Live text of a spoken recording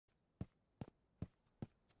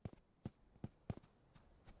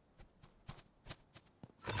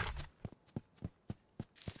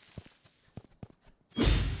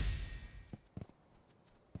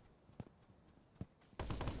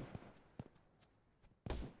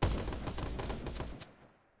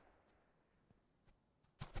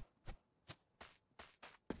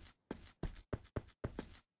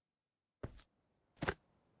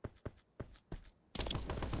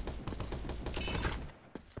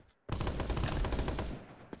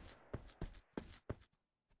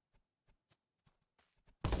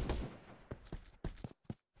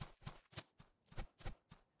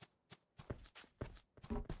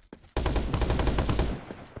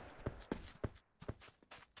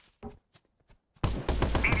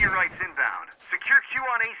strikes inbound. Secure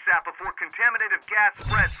QON ASAP before contaminated gas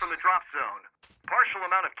spreads from the drop zone. Partial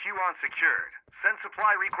amount of QON secured. Send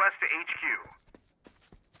supply request to HQ.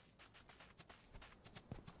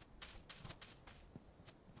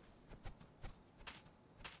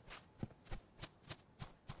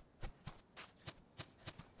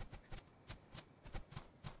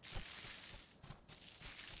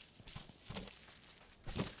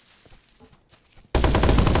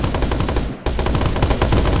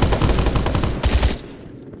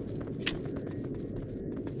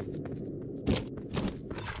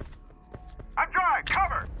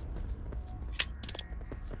 Cover!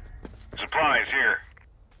 Supplies here.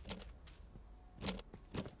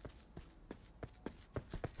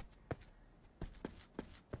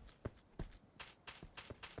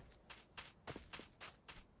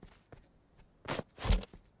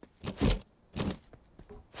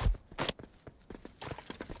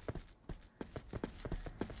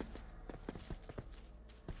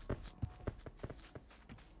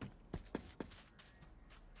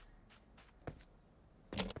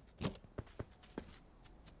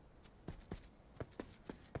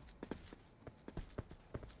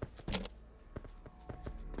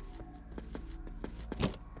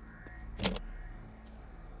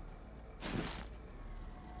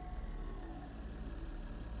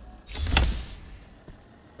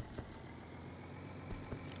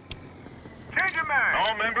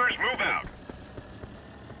 All members, move out.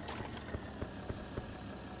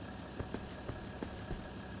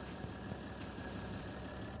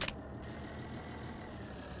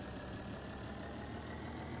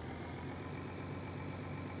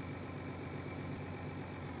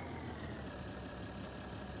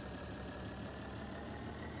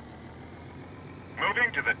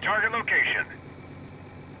 Moving to the target location.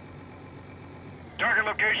 Target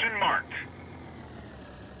location marked.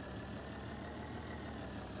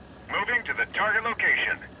 Moving to the target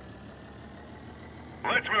location.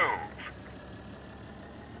 Let's move.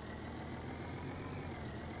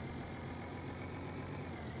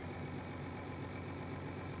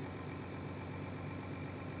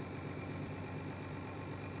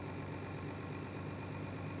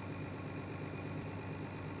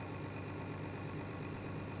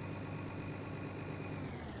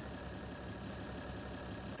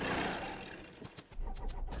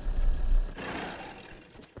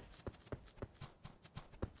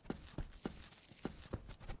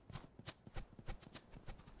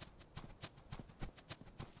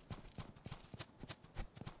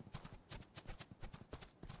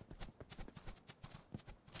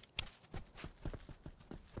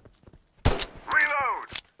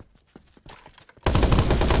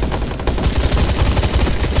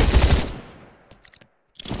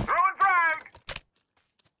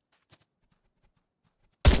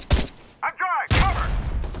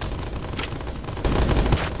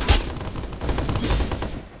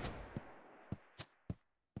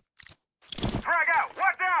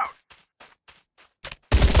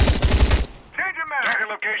 Target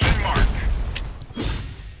location marked.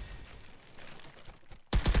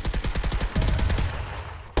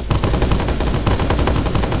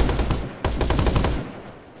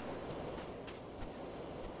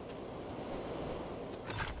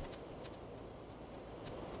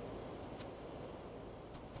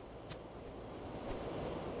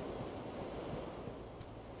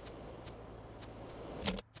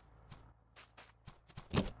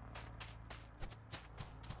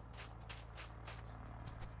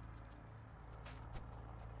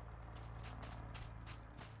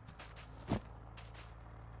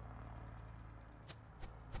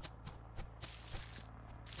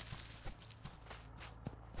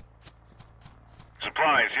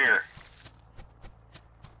 Supplies here.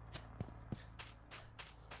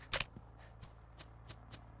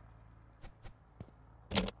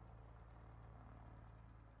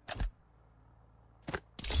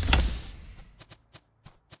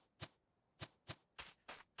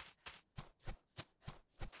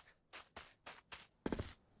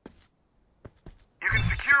 You can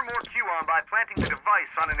secure more QON by planting the device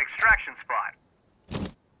on an extraction spot.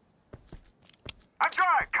 I'm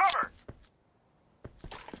dry! Cover!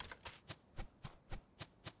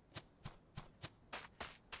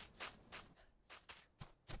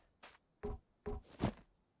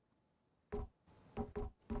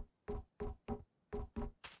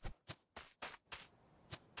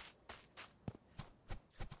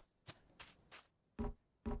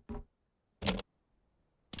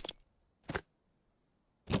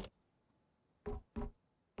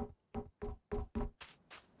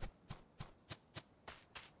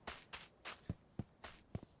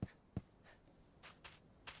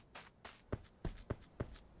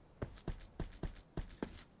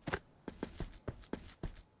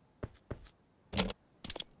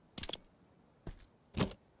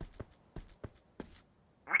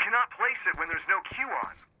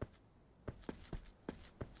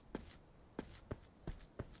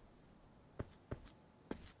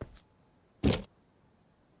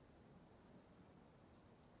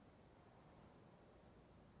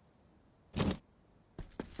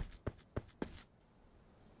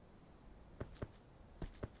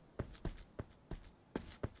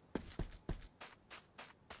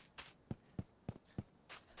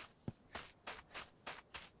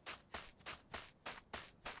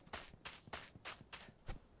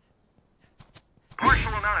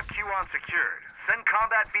 amount of QON secured. Send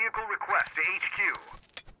combat vehicle request to HQ.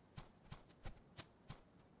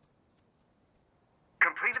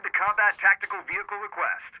 Completed the combat tactical vehicle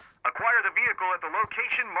request. Acquire the vehicle at the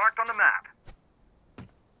location marked on the map.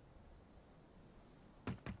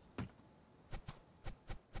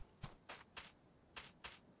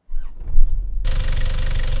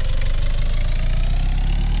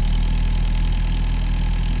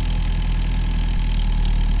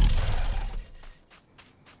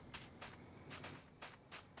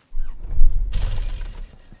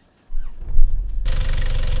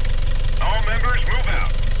 All members move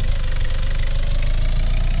out.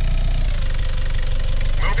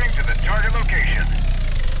 Moving to the target location.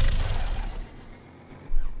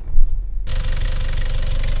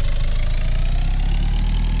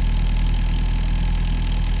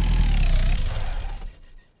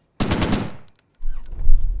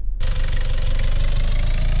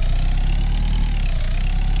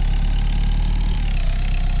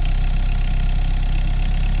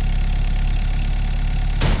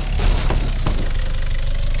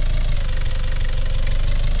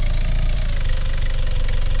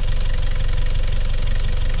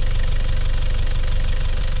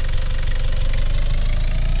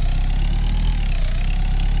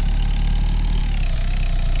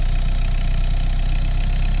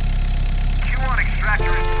 QON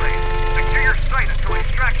extractor in place. Secure your site until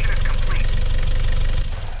extraction is complete.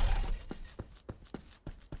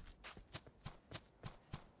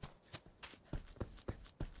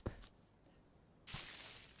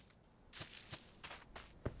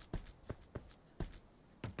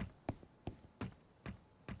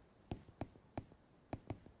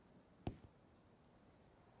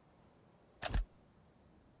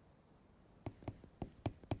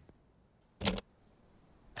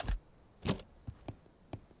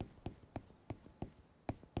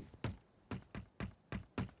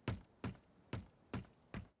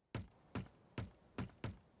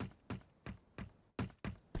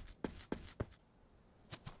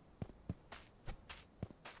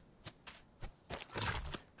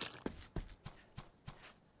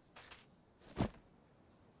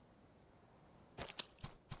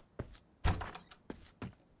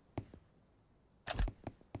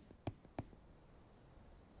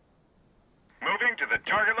 Moving to the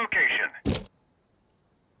target location.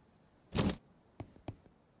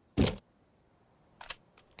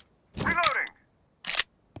 Reloading!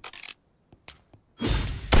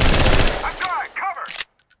 I'm dry! Cover!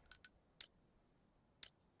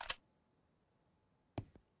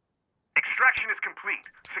 Extraction is complete.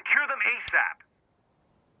 Secure them ASAP.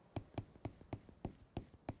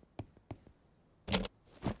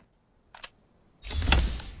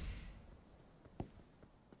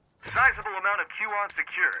 Sizable amount of QON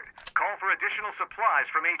secured. Call for additional supplies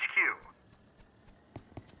from HQ.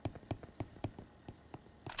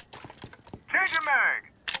 Change your mag!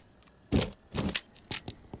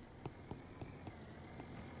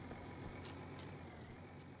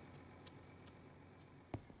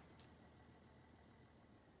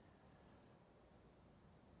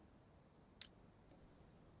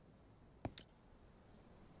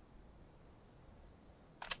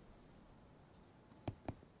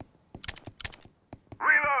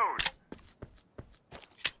 Reload!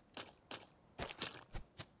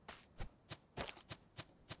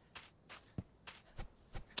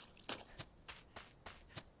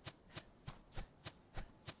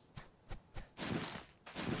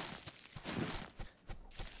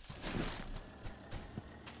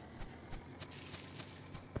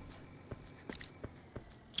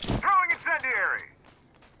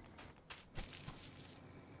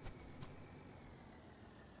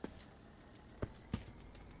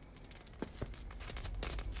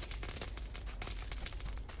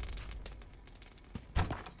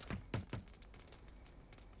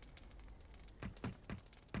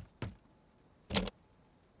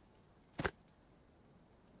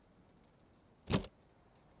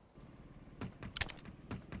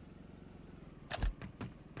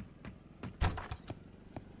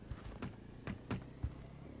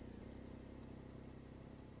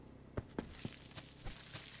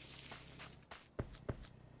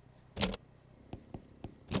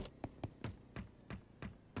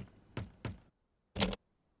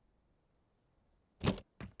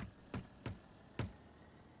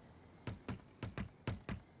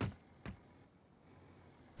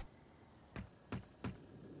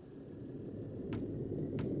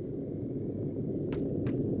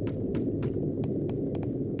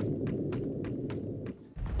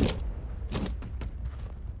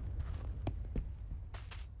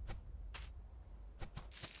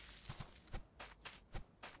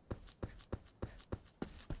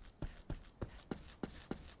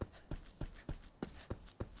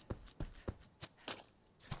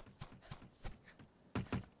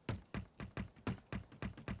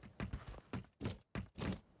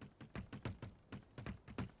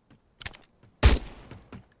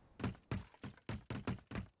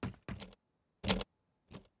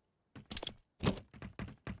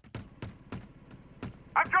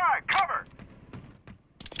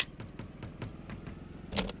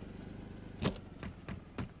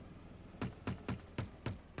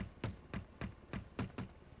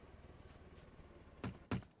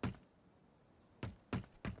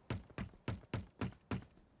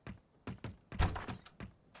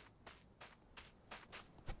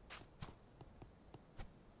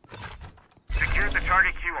 the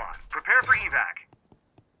target QAnon. Prepare for evac.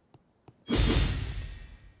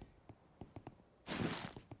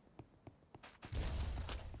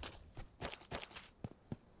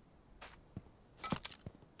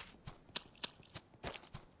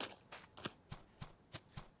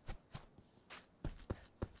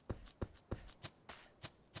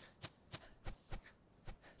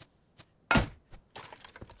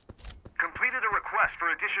 Completed a request for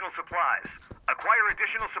additional supplies. Acquire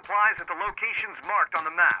additional supplies at the locations marked on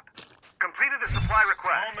the map. Completed a supply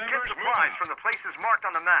request. Get supplies from the places marked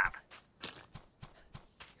on the map.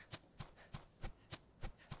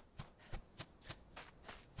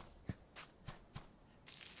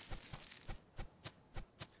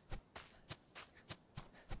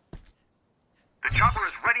 The chopper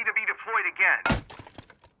is ready to be deployed again.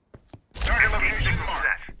 Target location marked.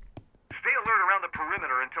 Set. Stay alert around the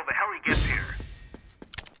perimeter until the heli gets here.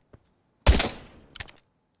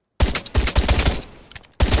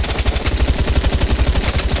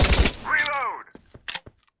 Reload!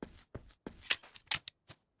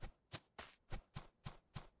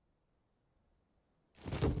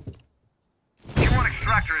 Q1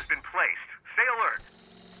 extractor has been placed. Stay alert.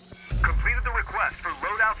 Completed the request for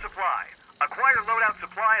loadout supply. Acquire loadout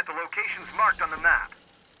supply at the locations marked on the map.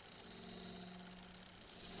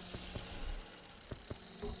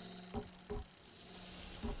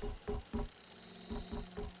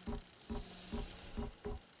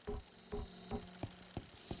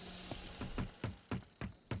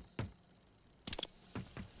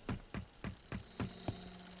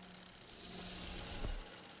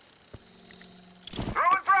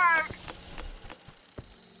 Throwing frag!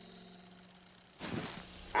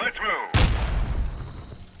 Let's move.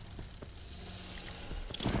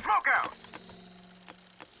 Smoke out!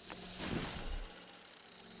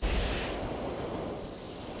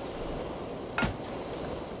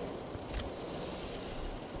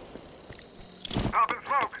 Popping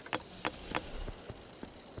smoke!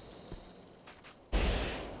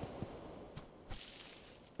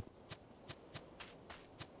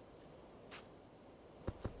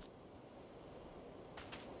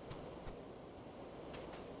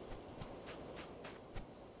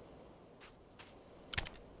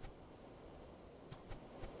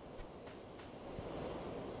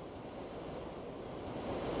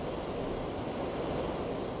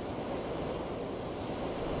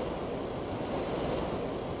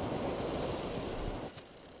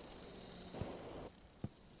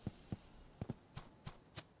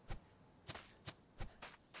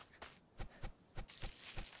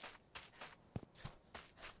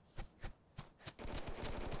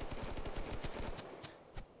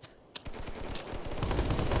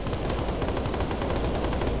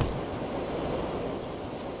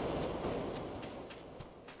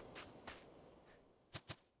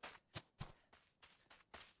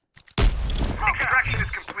 Extraction is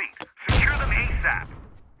complete. Secure them ASAP.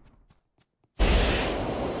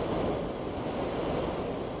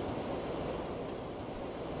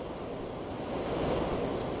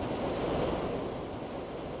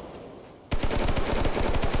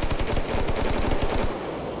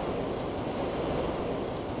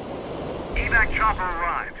 Evac chopper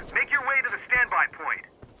arrived. Make your way to the standby point.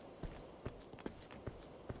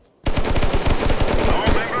 All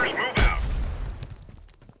members move out.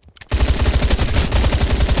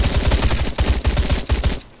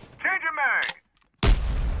 Change your mag!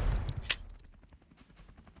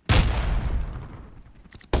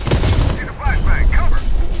 See the flashbang, cover!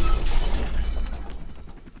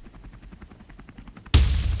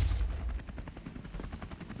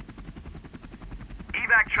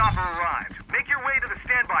 Evac chopper arrived. Make your way to the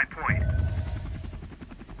standby point.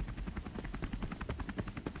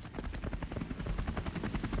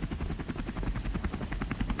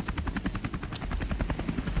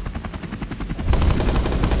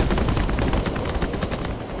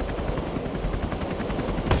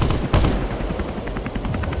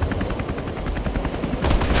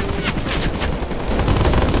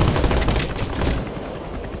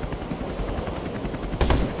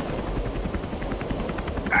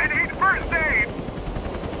 I need first aid!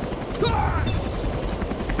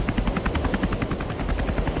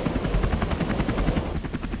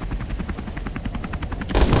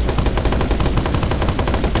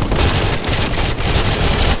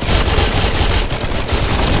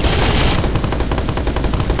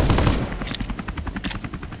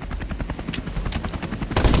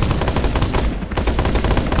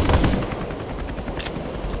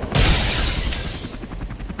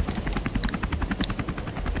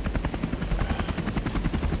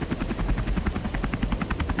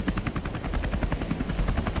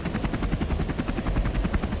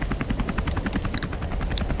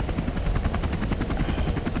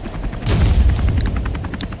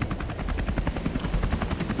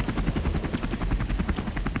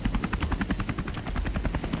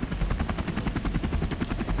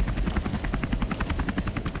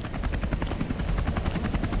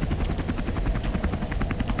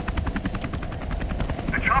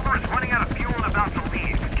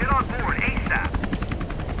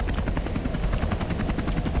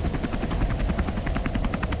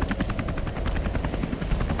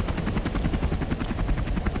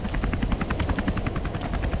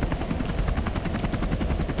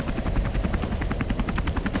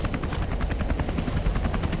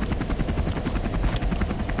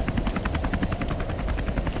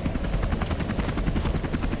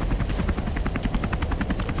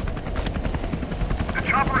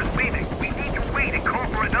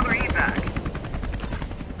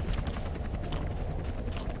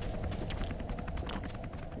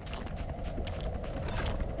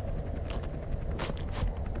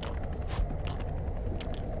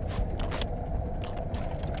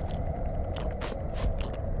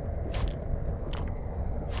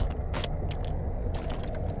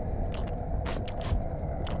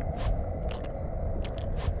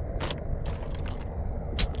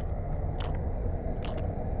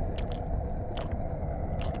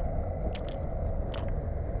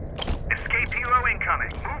 Helo incoming.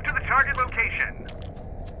 Move to the target location.